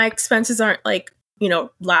My expenses aren't like,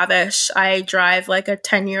 lavish. I drive like a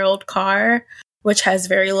 10-year-old car, which has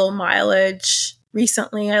very little mileage.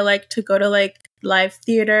 Recently, I like to go to like live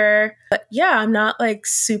theater. But yeah, I'm not like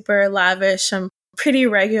super lavish. I'm pretty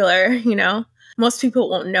regular. Most people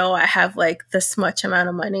won't know I have like this much amount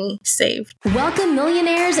of money saved. Welcome,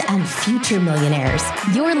 millionaires and future millionaires.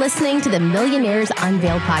 You're listening to the Millionaires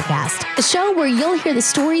Unveiled podcast, a show where you'll hear the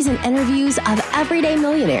stories and interviews of everyday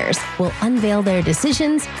millionaires. We'll unveil their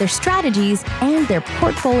decisions, their strategies, and their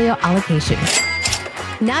portfolio allocation.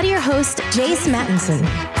 Now to your host, Jace Mattinson.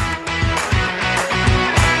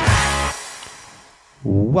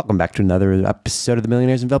 Welcome back to another episode of the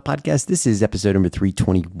Millionaires Unveiled podcast. This is episode number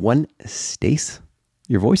 321. Stace,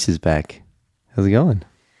 your voice is back. How's it going?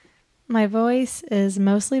 My voice is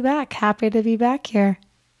mostly back. Happy to be back here.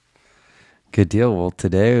 Good deal. Well,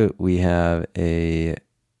 today we have a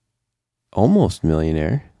almost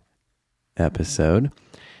millionaire episode.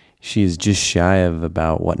 She is just shy of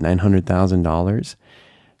about, $900,000.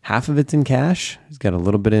 Half of it's in cash. She's got a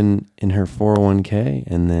little bit in her 401k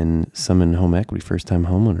and then some in home equity, first-time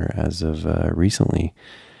homeowner as of recently,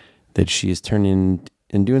 that she is turning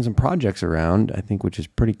and doing some projects around, I think, which is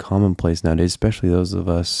pretty commonplace nowadays, especially those of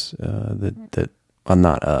us well,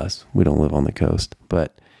 not us. We don't live on the coast,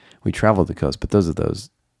 but we travel the coast. But those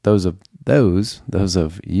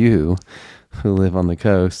of you who live on the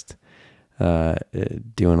coast,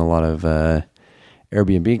 doing a lot of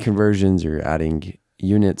Airbnb conversions or adding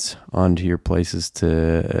units onto your places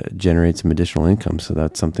to generate some additional income. So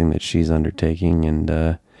that's something that she's undertaking. And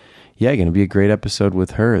going to be a great episode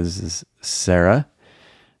with her. This is Sarah,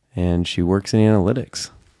 and she works in analytics.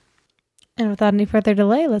 And without any further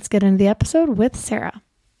delay, let's get into the episode with Sarah.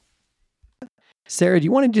 Sarah, do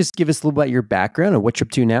you want to just give us a little about your background and what you're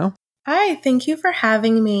up to now? Hi, thank you for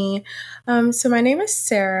having me. So my name is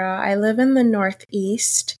Sarah. I live in the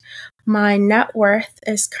Northeast. My net worth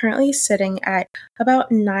is currently sitting at about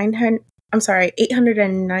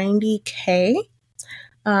 $890K.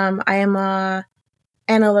 I am a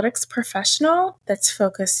analytics professional that's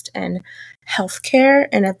focused in healthcare,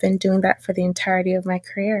 and I've been doing that for the entirety of my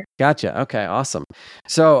career. Gotcha. Okay, awesome.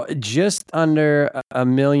 So just under $1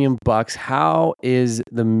 million. How is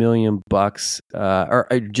the $1 million, or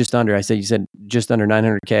just under? You said just under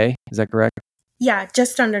 900K. Is that correct? Yeah,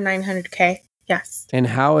 just under 900K. Yes. And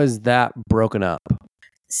how is that broken up?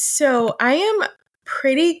 So I am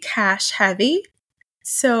pretty cash heavy.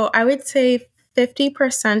 So I would say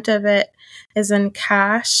 50% of it is in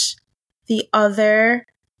cash. The other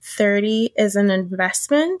 30 is in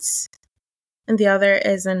investments, and the other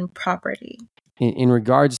is in property. In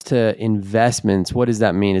regards to investments, what does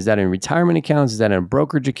that mean? Is that in retirement accounts? Is that in a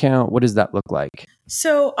brokerage account? What does that look like?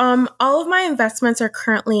 So all of my investments are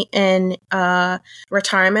currently in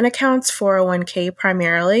retirement accounts, 401k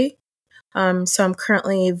primarily. So I'm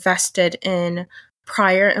currently vested in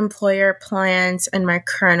prior employer plans and my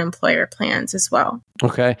current employer plans as well.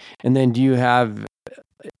 Okay. And then do you have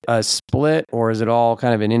a split, or is it all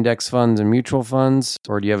kind of in index funds and mutual funds,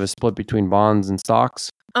 or do you have a split between bonds and stocks?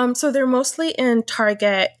 So they're mostly in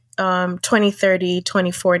target 2030,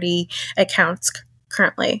 2040 accounts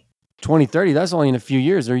currently. 2030, that's only in a few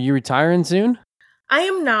years. Are you retiring soon? I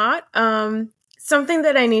am not. Something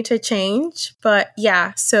that I need to change, but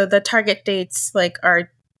yeah, so the target dates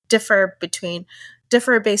differ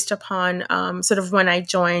based upon sort of when I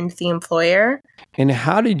joined the employer. And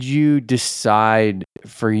how did you decide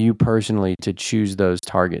for you personally to choose those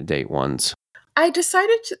target date ones? I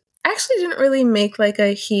actually didn't really make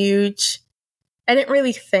I didn't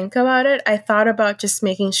really think about it. I thought about just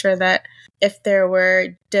making sure that if there were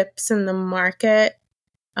dips in the market,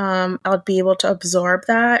 I'll be able to absorb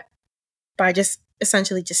that by just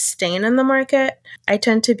essentially just staying in the market. I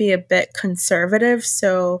tend to be a bit conservative,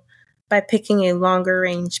 so by picking a longer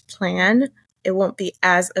range plan, it won't be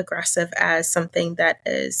as aggressive as something that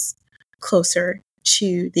is closer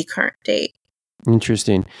to the current date.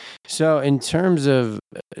 Interesting. So in terms of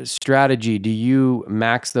strategy, do you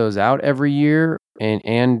max those out every year?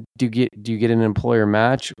 And do you get an employer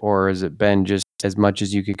match, or has it been just as much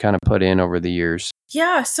as you could kind of put in over the years?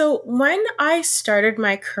 Yeah. So when I started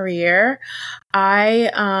my career, I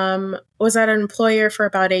was at an employer for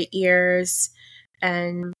about 8 years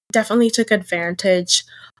and definitely took advantage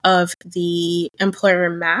of the employer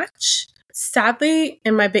match. Sadly,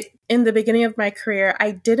 in the beginning of my career,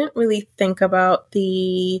 I didn't really think about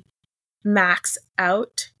the max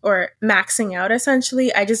out or maxing out,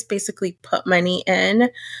 essentially. I just basically put money in.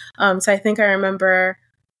 So I think I remember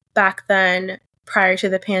back then, prior to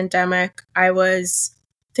the pandemic, I was,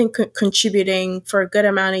 contributing for a good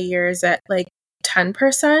amount of years at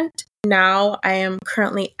 10%. now I am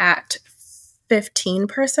currently at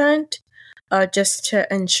 15%, just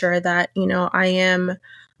to ensure that, I am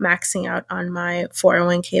maxing out on my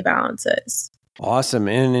 401k balances. Awesome.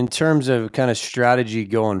 And in terms of kind of strategy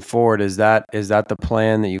going forward, is that the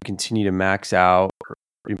plan that you continue to max out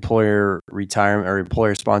employer retirement or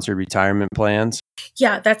employer sponsored retirement plans?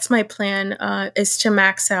 Yeah, that's my plan, is to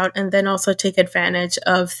max out and then also take advantage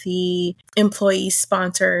of the employee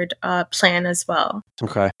sponsored plan as well.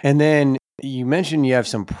 Okay. And then you mentioned you have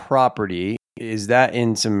some property. Is that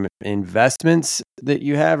in some investments that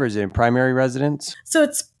you have, or is it in primary residence? So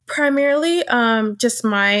it's primarily just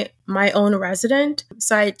my own resident.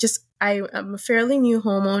 So I am a fairly new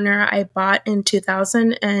homeowner. I bought in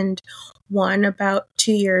 2001, about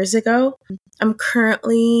 2 years ago. I'm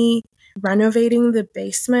currently renovating the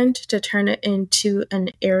basement to turn it into an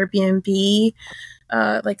Airbnb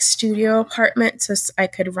like studio apartment, so I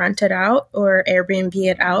could rent it out or Airbnb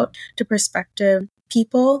it out to prospective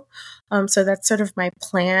people. So that's sort of my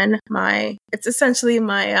plan. It's essentially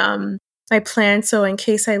my plan. So in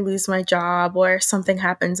case I lose my job or something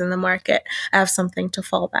happens in the market, I have something to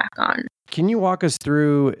fall back on. Can you walk us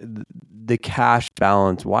through the cash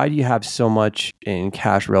balance? Why do you have so much in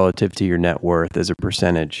cash relative to your net worth as a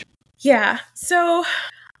percentage? Yeah. So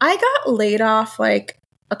I got laid off like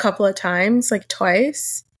a couple of times, like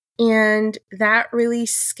twice. And that really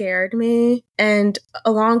scared me. And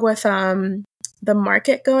along with the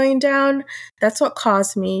market going down, that's what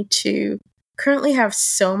caused me to currently have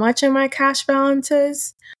so much in my cash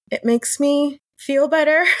balances. It makes me feel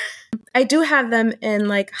better. I do have them in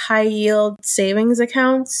like high yield savings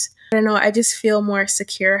accounts. I don't know, I just feel more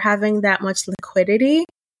secure having that much liquidity.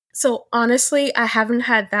 So honestly, I haven't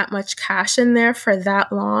had that much cash in there for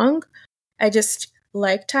that long. I just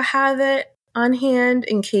like to have it on hand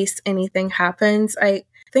in case anything happens. I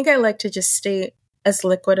think I like to just stay as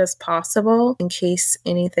liquid as possible in case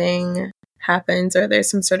anything happens or there's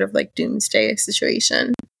some sort of like doomsday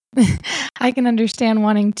situation. I can understand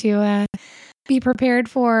wanting to be prepared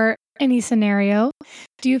for any scenario.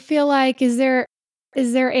 Do you feel like is there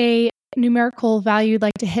a numerical value you'd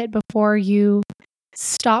like to hit before you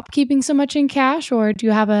stop keeping so much in cash, or do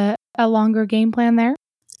you have a longer game plan there?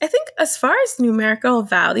 I think as far as numerical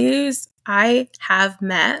values, I have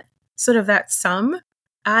met sort of that sum.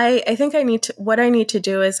 I think what I need to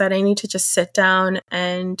do is that I need to just sit down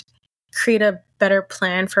and create a better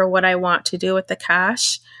plan for what I want to do with the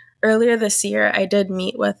cash. Earlier this year, I did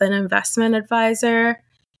meet with an investment advisor,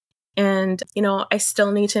 and, I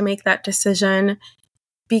still need to make that decision,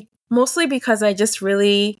 mostly because I just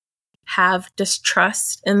really have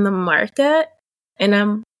distrust in the market, and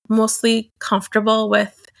I'm mostly comfortable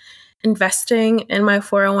with investing in my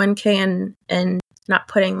 401k and not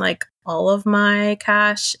putting like all of my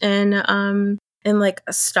cash in like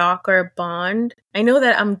a stock or a bond. I know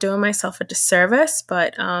that I'm doing myself a disservice,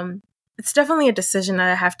 but it's definitely a decision that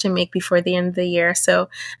I have to make before the end of the year. So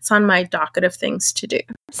it's on my docket of things to do.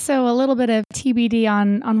 So a little bit of TBD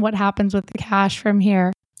on what happens with the cash from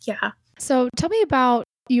here. Yeah. So tell me about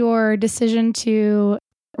your decision to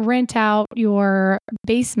rent out your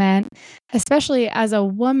basement, especially as a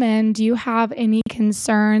woman. Do you have any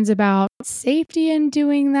concerns about safety in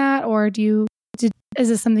doing that? Or is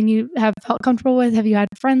this something you have felt comfortable with? Have you had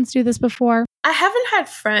friends do this before? I haven't had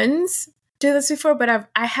friends do this before, but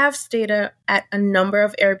I have stayed at a number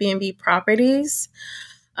of Airbnb properties.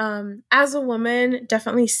 As a woman,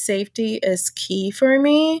 definitely safety is key for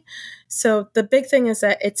me. So the big thing is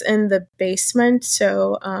that it's in the basement.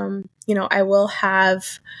 So, I will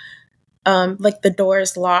have like the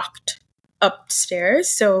doors locked upstairs.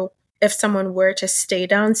 So if someone were to stay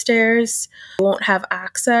downstairs, they won't have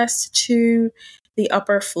access to the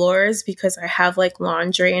upper floors because I have like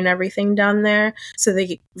laundry and everything down there. So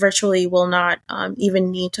they virtually will not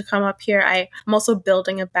even need to come up here. I'm also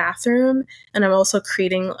building a bathroom, and I'm also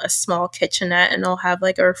creating a small kitchenette, and I'll have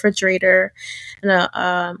like a refrigerator and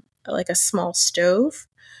a small stove.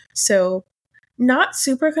 So not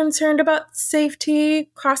super concerned about safety,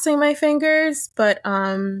 crossing my fingers, but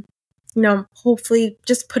hopefully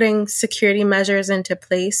just putting security measures into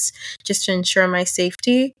place just to ensure my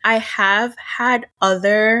safety. I have had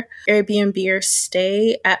other Airbnbers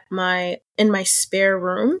stay in my spare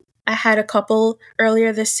room. I had a couple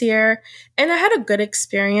earlier this year, and I had a good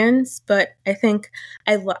experience, but I think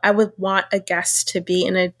I would want a guest to be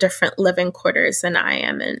in a different living quarters than I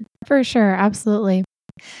am in. For sure. Absolutely.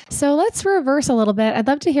 So let's reverse a little bit. I'd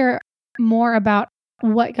love to hear more about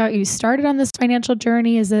what got you started on this financial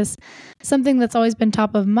journey. Is this something that's always been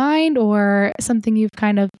top of mind, or something you've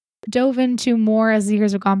kind of dove into more as the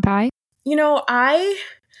years have gone by?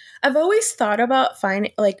 I've always thought about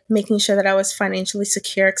like making sure that I was financially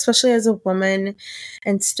secure, especially as a woman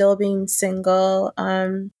and still being single.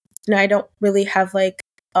 I don't really have like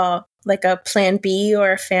a plan B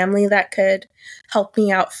or a family that could help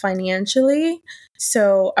me out financially.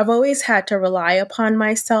 So I've always had to rely upon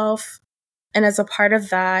myself. And as a part of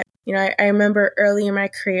that, I remember early in my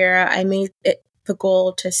career, I made it the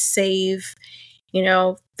goal to save,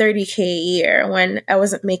 30K a year when I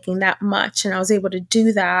wasn't making that much. And I was able to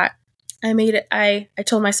do that. I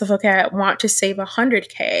told myself, okay, I want to save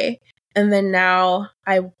 100K. And then now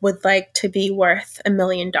I would like to be worth $1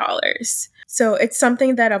 million. So it's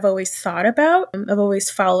something that I've always thought about. I've always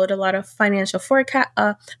followed a lot of financial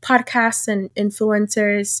podcasts and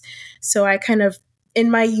influencers. So I kind of,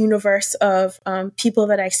 in my universe of people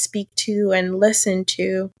that I speak to and listen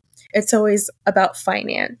to, it's always about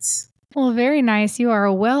finance. Well, very nice. You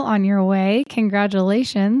are well on your way.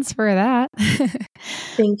 Congratulations for that.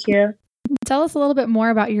 Thank you. Tell us a little bit more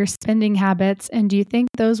about your spending habits, and do you think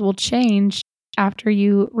those will change after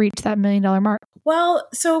you reach that $1 million mark? Well,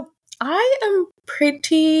 so I am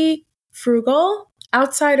pretty frugal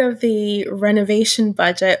outside of the renovation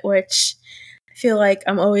budget, which I feel like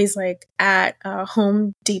I'm always like at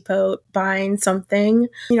Home Depot buying something.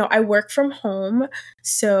 I work from home,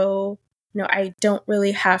 so I don't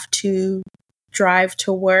really have to drive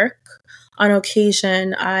to work. On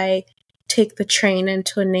occasion, I take the train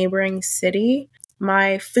into a neighboring city.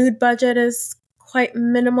 My food budget is quite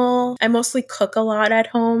minimal. I mostly cook a lot at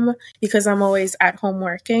home because I'm always at home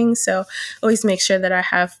working. So always make sure that I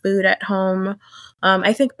have food at home.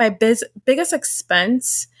 I think my biggest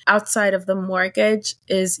expense outside of the mortgage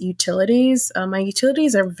is utilities. My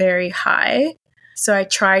utilities are very high. So I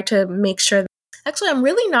try to make sure actually, I'm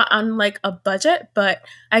really not on like a budget, but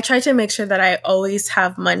I try to make sure that I always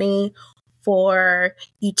have money for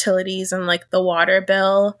utilities and like the water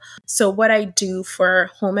bill. So what I do for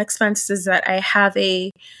home expenses is that I have a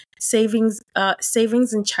savings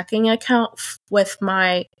and checking account with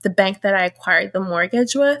the bank that I acquired the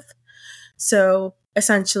mortgage with. So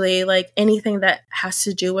essentially, like anything that has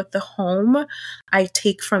to do with the home, I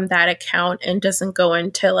take from that account and doesn't go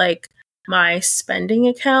into like my spending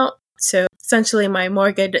account. So essentially my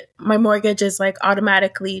mortgage is like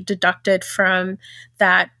automatically deducted from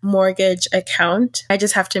that mortgage account. I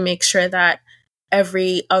just have to make sure that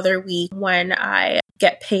every other week when I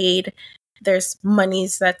get paid, there's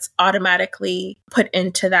monies that's automatically put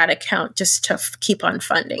into that account just to keep on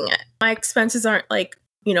funding it. My expenses aren't like,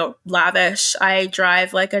 lavish. I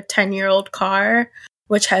drive like a 10-year-old car,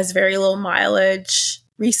 which has very low mileage.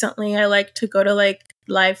 Recently, I like to go to like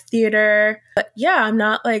live theater. But yeah, I'm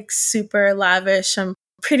not like super lavish. I'm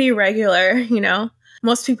pretty regular,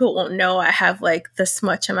 Most people won't know I have like this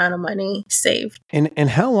much amount of money saved. And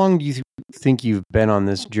how long do you think you've been on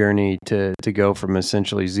this journey to go from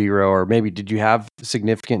essentially zero, or maybe did you have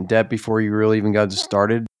significant debt before you really even got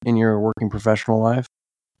started in your working professional life?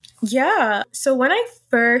 Yeah. So when I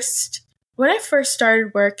first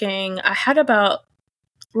started working, I had about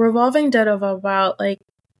revolving debt of about like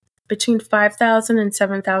between $5,000 and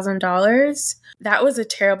 $7,000. That was a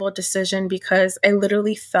terrible decision because I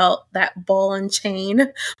literally felt that ball and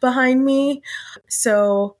chain behind me.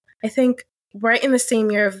 So I think right in the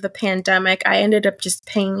same year of the pandemic, I ended up just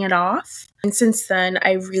paying it off. And since then,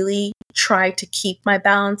 I really try to keep my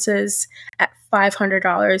balances at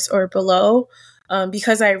 $500 or below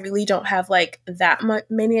because I really don't have like that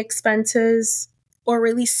many expenses or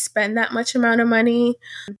really spend that much amount of money.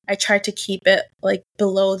 I try to keep it like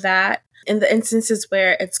below that. In the instances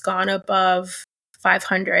where it's gone above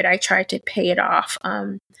 500, I try to pay it off.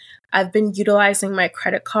 I've been utilizing my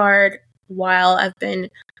credit card while I've been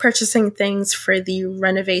purchasing things for the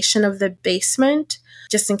renovation of the basement,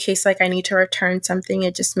 just in case like I need to return something.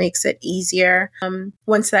 It just makes it easier.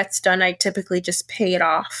 Once that's done, I typically just pay it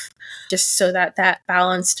off just so that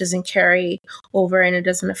balance doesn't carry over and it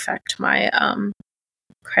doesn't affect my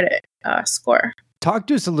credit score. Talk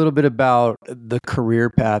to us a little bit about the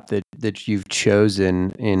career path that you've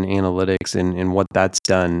chosen in analytics and what that's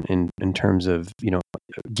done in terms of,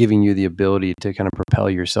 giving you the ability to kind of propel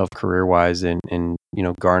yourself career-wise and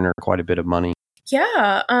garner quite a bit of money.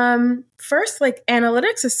 Yeah. First, like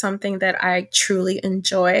analytics is something that I truly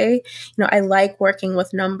enjoy. I like working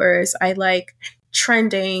with numbers. I like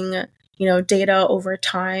trending, data over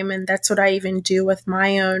time. And that's what I even do with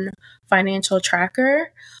my own financial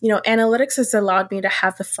tracker. Analytics has allowed me to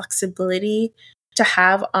have the flexibility to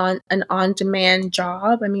have an on-demand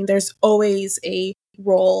job. I mean, there's always a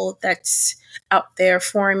role that's out there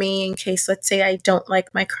for me in case, let's say, I don't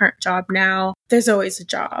like my current job now. There's always a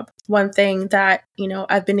job. One thing that,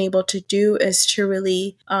 I've been able to do is to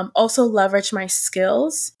really also leverage my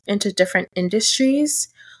skills into different industries.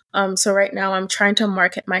 So right now I'm trying to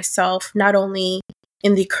market myself not only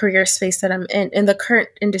in the career space that I'm in the current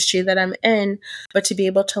industry that I'm in, but to be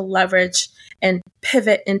able to leverage and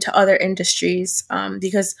pivot into other industries.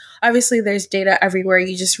 Because obviously there's data everywhere.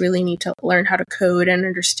 You just really need to learn how to code and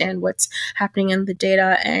understand what's happening in the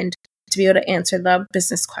data and to be able to answer the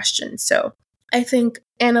business questions. So I think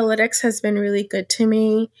analytics has been really good to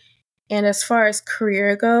me. And as far as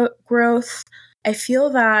career growth, I feel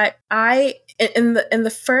that in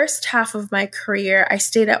the first half of my career, I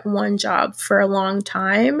stayed at one job for a long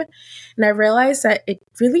time, and I realized that it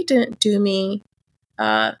really didn't do me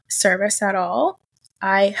service at all.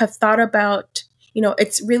 I have thought about,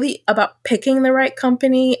 it's really about picking the right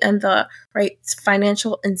company and the right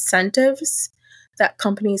financial incentives that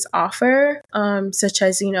companies offer, such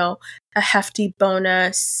as, a hefty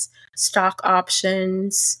bonus, stock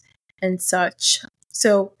options, and such.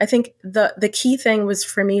 So I think the key thing was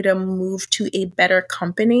for me to move to a better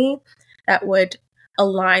company that would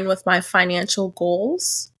align with my financial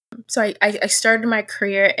goals. So I started my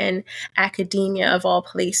career in academia of all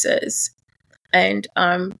places. And,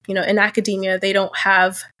 in academia, they don't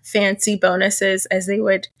have fancy bonuses as they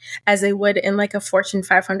would in like a Fortune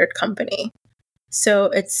 500 company. So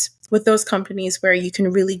it's with those companies where you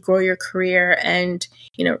can really grow your career and,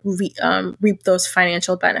 reap those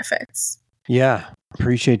financial benefits. Yeah.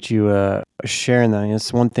 Appreciate you sharing that.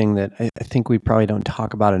 It's one thing that I think we probably don't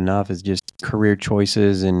talk about enough is just career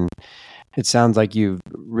choices. And it sounds like you've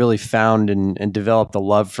really found and developed a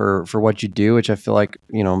love for what you do, which I feel like,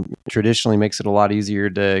 traditionally makes it a lot easier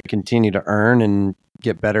to continue to earn and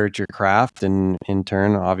get better at your craft and in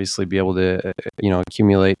turn, obviously be able to,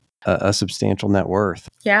 accumulate a substantial net worth.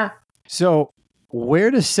 Yeah. So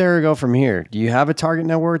where does Sarah go from here? Do you have a target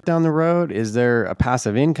net worth down the road? Is there a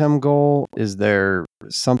passive income goal? Is there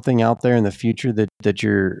something out there in the future that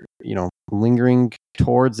you're, lingering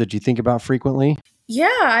towards that you think about frequently? Yeah,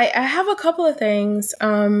 I have a couple of things.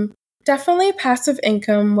 Definitely passive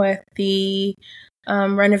income with the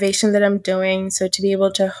renovation that I'm doing. So to be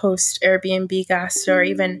able to host Airbnb guests or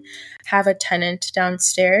even have a tenant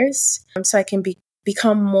downstairs, so I can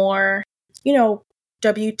become more,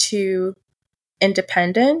 W-2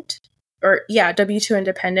 independent W-2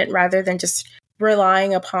 independent rather than just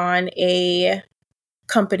relying upon a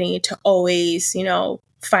company to always,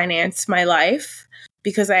 finance my life,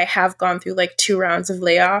 because I have gone through like 2 rounds of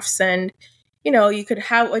layoffs and, you could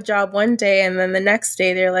have a job one day and then the next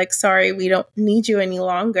day they're like, sorry, we don't need you any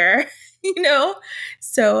longer,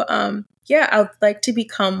 So, I would like to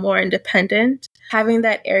become more independent, having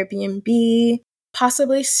that Airbnb,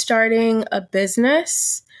 possibly starting a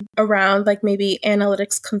business around like maybe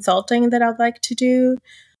analytics consulting that I'd like to do.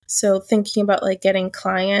 So thinking about like getting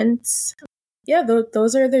clients. Yeah,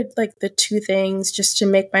 those are the 2 things, just to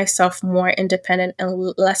make myself more independent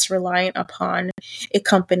and less reliant upon a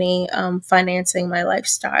company financing my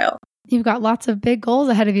lifestyle. You've got lots of big goals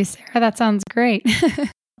ahead of you, Sarah. That sounds great.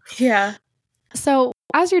 Yeah. So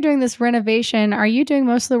as you're doing this renovation, are you doing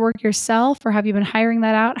most of the work yourself or have you been hiring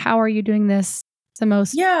that out? How are you doing this the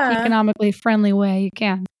most economically friendly way you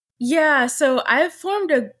can? Yeah, so I've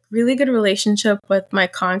formed a really good relationship with my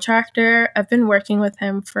contractor. I've been working with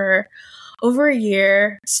him for over a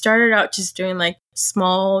year. Started out just doing like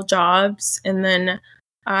small jobs, and then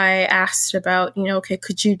I asked about, okay,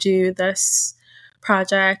 could you do this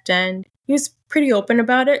project? And he was pretty open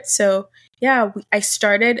about it. So yeah, I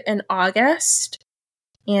started in August,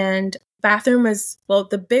 and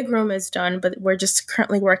the big room is done, but we're just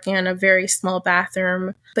currently working on a very small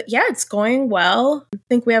bathroom. But yeah, it's going well. I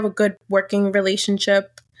think we have a good working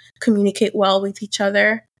relationship, communicate well with each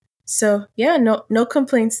other. So yeah, no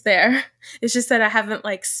complaints there. It's just that I haven't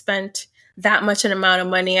like spent that much an amount of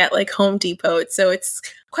money at like Home Depot. So it's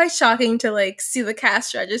quite shocking to like see the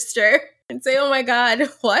cash register and say, oh my God,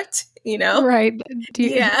 what? Right.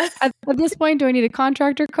 At this point, do I need a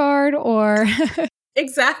contractor card or?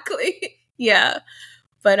 Exactly. Yeah.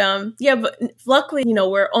 But but luckily,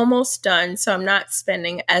 we're almost done, so I'm not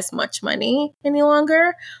spending as much money any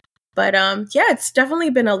longer. But it's definitely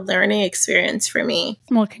been a learning experience for me.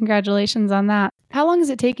 Well, congratulations on that. How long has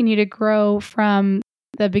it taken you to grow from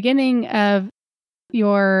the beginning of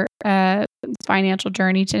your financial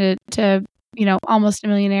journey to almost a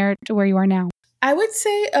millionaire to where you are now? I would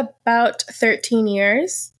say about 13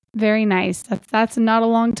 years. Very nice. That's not a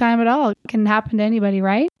long time at all. It can happen to anybody,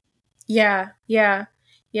 right? Yeah.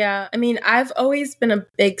 I mean, I've always been a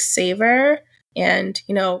big saver. And,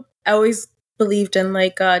 I always believed in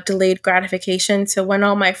like delayed gratification. So when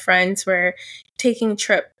all my friends were taking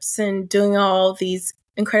trips and doing all these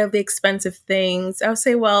incredibly expensive things, I would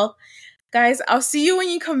say, well, guys, I'll see you when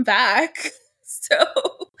you come back. So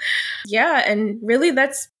yeah, and really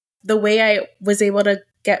that's the way I was able to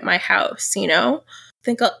get my house, I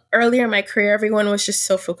think earlier in my career, everyone was just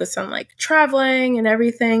so focused on like traveling and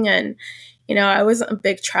everything. And, I wasn't a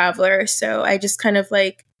big traveler. So I just kind of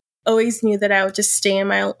like always knew that I would just stay in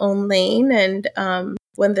my own lane. And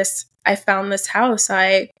when I found this house,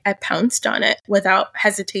 I pounced on it without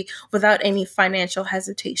any financial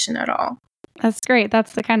hesitation at all. That's great.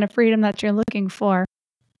 That's the kind of freedom that you're looking for.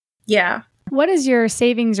 Yeah. What is your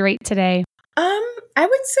savings rate today? I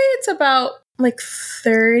would say it's about like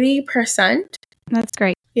 30%. That's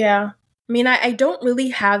great. Yeah. I mean, I don't really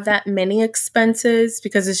have that many expenses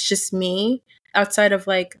because it's just me outside of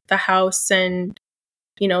like the house and,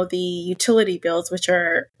 the utility bills, which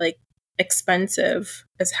are like expensive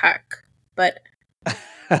as heck. But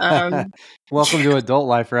welcome to adult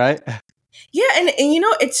life, right? Yeah, and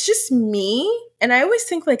it's just me. And I always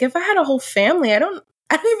think like if I had a whole family, I don't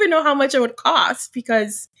even know how much it would cost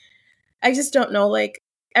because I just don't know. Like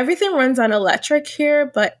everything runs on electric here,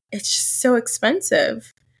 but it's just so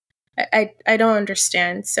expensive. I don't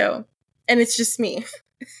understand. So, and it's just me.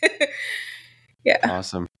 Yeah.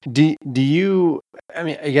 Awesome. Do you, I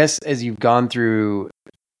mean, I guess as you've gone through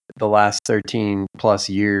the last 13 plus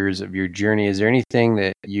years of your journey, is there anything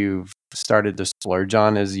that you've started to splurge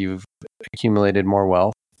on as you've accumulated more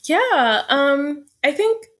wealth? Yeah. I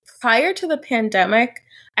think prior to the pandemic,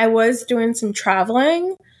 I was doing some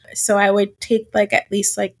traveling. So I would take like at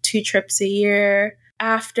least like 2 trips a year.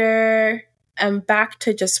 After I'm back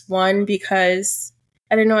to just one because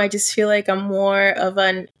I don't know, I just feel like I'm more of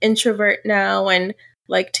an introvert now and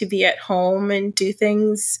like to be at home and do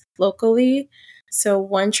things locally. So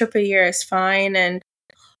 1 trip a year is fine. And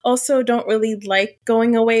also don't really like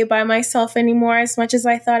going away by myself anymore as much as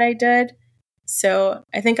I thought I did. So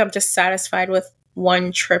I think I'm just satisfied with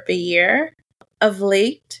 1 trip a year. Of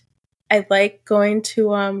late, I like going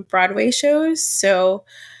to Broadway shows. So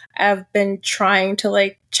I've been trying to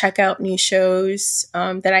like check out new shows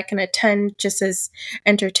that I can attend just as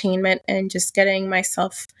entertainment and just getting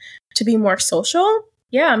myself to be more social.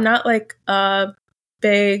 Yeah, I'm not like a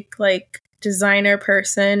big like designer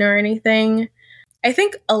person or anything. I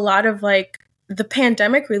think a lot of like the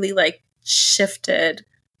pandemic really like shifted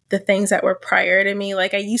the things that were prior to me.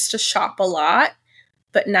 Like I used to shop a lot,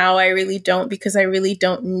 but now I really don't because I really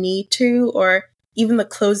don't need to, or even the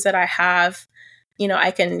clothes that I have,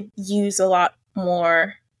 I can use a lot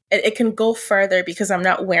more. It can go further because I'm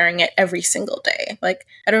not wearing it every single day. Like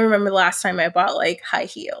I don't remember the last time I bought like high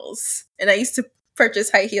heels, and I used to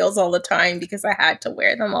purchase high heels all the time because I had to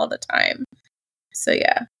wear them all the time. So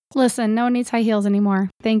yeah. Listen, no one needs high heels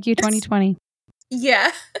anymore. Thank you, 2020.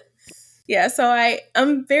 Yeah. Yeah. So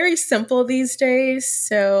I'm very simple these days.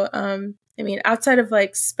 So, I mean, outside of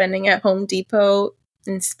like spending at Home Depot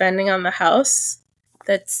and spending on the house,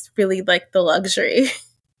 that's really like the luxury.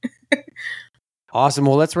 Awesome.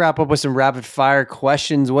 Well, let's wrap up with some rapid fire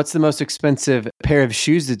questions. What's the most expensive pair of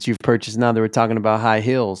shoes that you've purchased now that we're talking about high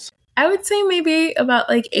heels? I would say maybe about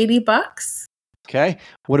like $80. Okay.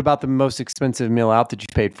 What about the most expensive meal out that you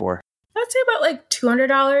paid for? I would say about like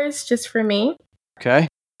 $200 just for me. Okay.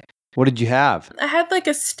 What did you have? I had like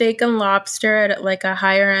a steak and lobster at like a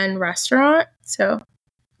higher end restaurant. So,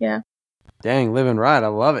 yeah. Dang, living right. I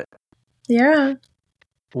love it. Yeah.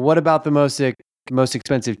 What about the most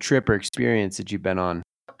expensive trip or experience that you've been on?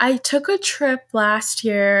 I took a trip last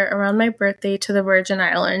year around my birthday to the Virgin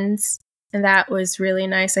Islands, and that was really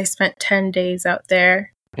nice. I spent 10 days out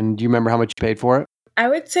there. And do you remember how much you paid for it? I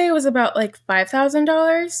would say it was about like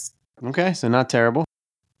 $5,000. Okay, so not terrible.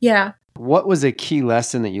 Yeah. What was a key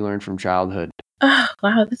lesson that you learned from childhood? Oh,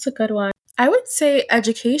 wow, that's a good one. I would say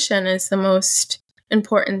education is the most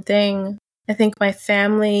important thing. I think my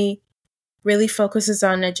family really focuses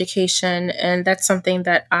on education, and that's something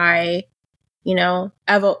that I've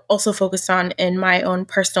also focused on in my own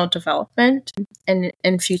personal development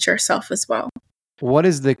and future self as well. What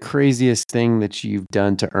is the craziest thing that you've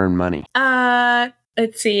done to earn money?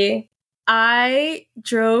 Let's see. I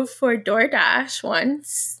drove for DoorDash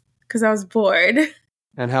once because I was bored.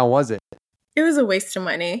 And how was it? It was a waste of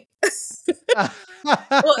money. Well,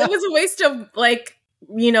 it was a waste of like,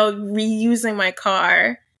 reusing my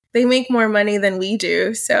car. They make more money than we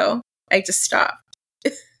do, so I just stopped.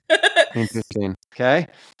 Interesting. Okay.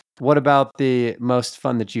 What about the most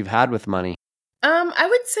fun that you've had with money? I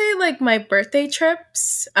would say like my birthday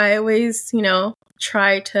trips. I always,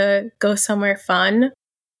 try to go somewhere fun.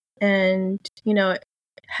 and,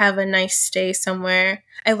 have a nice stay somewhere.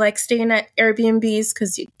 I like staying at Airbnbs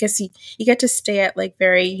because you get to stay at like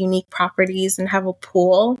very unique properties and have a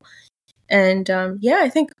pool. And I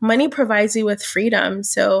think money provides you with freedom.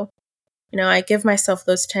 So, I give myself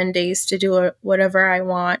those 10 days to do whatever I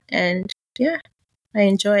want. And I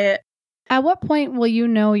enjoy it. At what point will you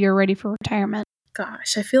know you're ready for retirement?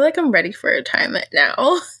 Gosh, I feel like I'm ready for retirement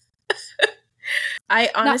now. I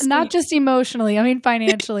honestly... Not just emotionally, I mean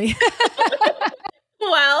financially.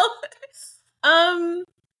 Well,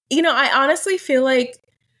 I honestly feel like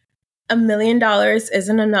 $1 million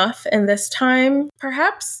isn't enough in this time.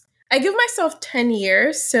 Perhaps I give myself 10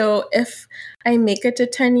 years. So if I make it to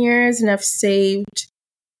 10 years and I've saved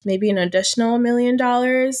maybe an additional $1 million,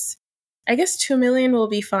 I guess 2 million will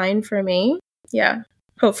be fine for me. Yeah,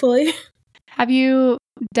 hopefully. Have you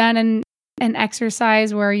done an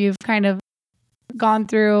exercise where you've kind of gone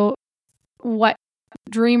through what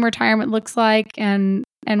dream retirement looks like and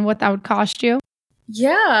what that would cost you?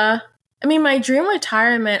 Yeah. I mean, my dream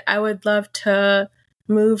retirement, I would love to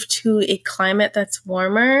move to a climate that's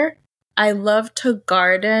warmer. I love to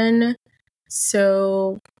garden,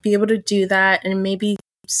 so be able to do that and maybe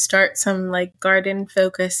start some like garden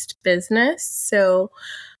focused business. So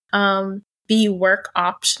be work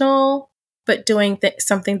optional, but doing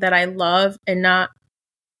something that I love and not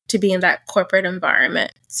to be in that corporate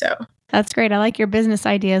environment. So that's great. I like your business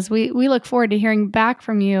ideas. We look forward to hearing back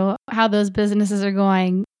from you how those businesses are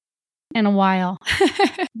going in a while.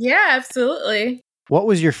 Yeah, absolutely. What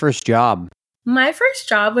was your first job? My first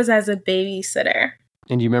job was as a babysitter.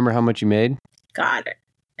 And do you remember how much you made? God,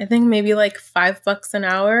 I think maybe like $5 an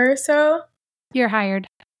hour or so. You're hired.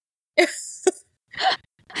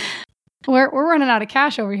 We're running out of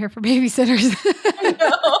cash over here for babysitters.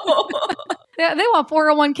 No. Yeah, they want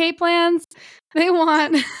 401k plans. They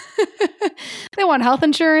want health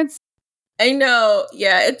insurance. I know.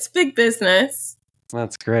 Yeah, it's big business.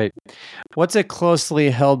 That's great. What's a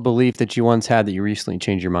closely held belief that you once had that you recently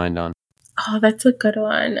changed your mind on? Oh, that's a good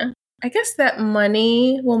one. I guess that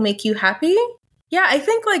money will make you happy. Yeah, I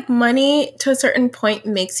think like money to a certain point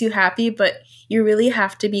makes you happy, but you really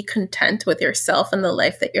have to be content with yourself and the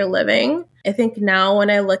life that you're living. I think now when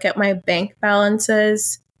I look at my bank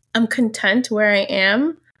balances, I'm content where I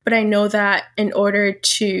am, but I know that in order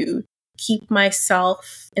to keep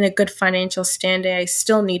myself in a good financial standing, I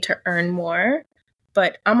still need to earn more.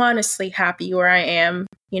 But I'm honestly happy where I am.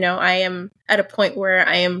 I am at a point where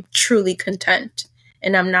I am truly content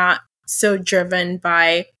and I'm not so driven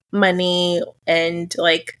by money and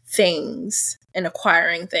like things and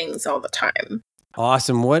acquiring things all the time.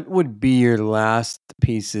 Awesome. What would be your last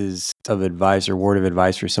pieces of advice or word of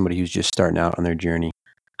advice for somebody who's just starting out on their journey?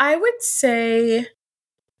 I would say,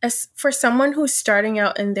 as for someone who's starting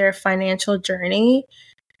out in their financial journey,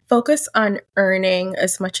 focus on earning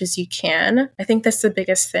as much as you can. I think that's the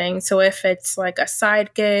biggest thing. So if it's like a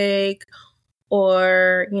side gig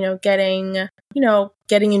or, getting a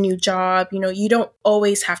new job, you don't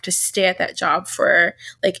always have to stay at that job for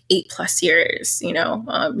like 8+ years,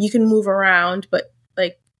 you can move around, but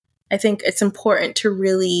like, I think it's important to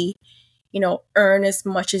really, earn as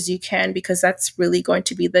much as you can because that's really going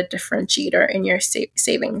to be the differentiator in your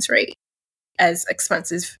savings rate as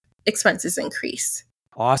expenses increase.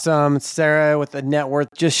 Awesome. Sarah with a net worth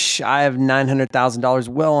just shy of $900,000,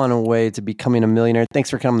 well on her way to becoming a millionaire. Thanks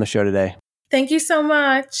for coming on the show today. Thank you so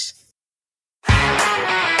much.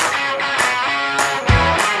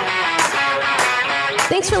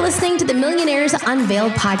 Thanks for listening to the Millionaires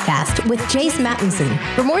Unveiled podcast with Jace Mattinson.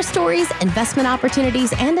 For more stories, investment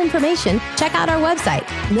opportunities, and information, check out our website,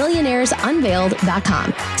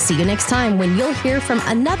 millionairesunveiled.com. See you next time when you'll hear from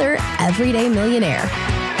another everyday millionaire.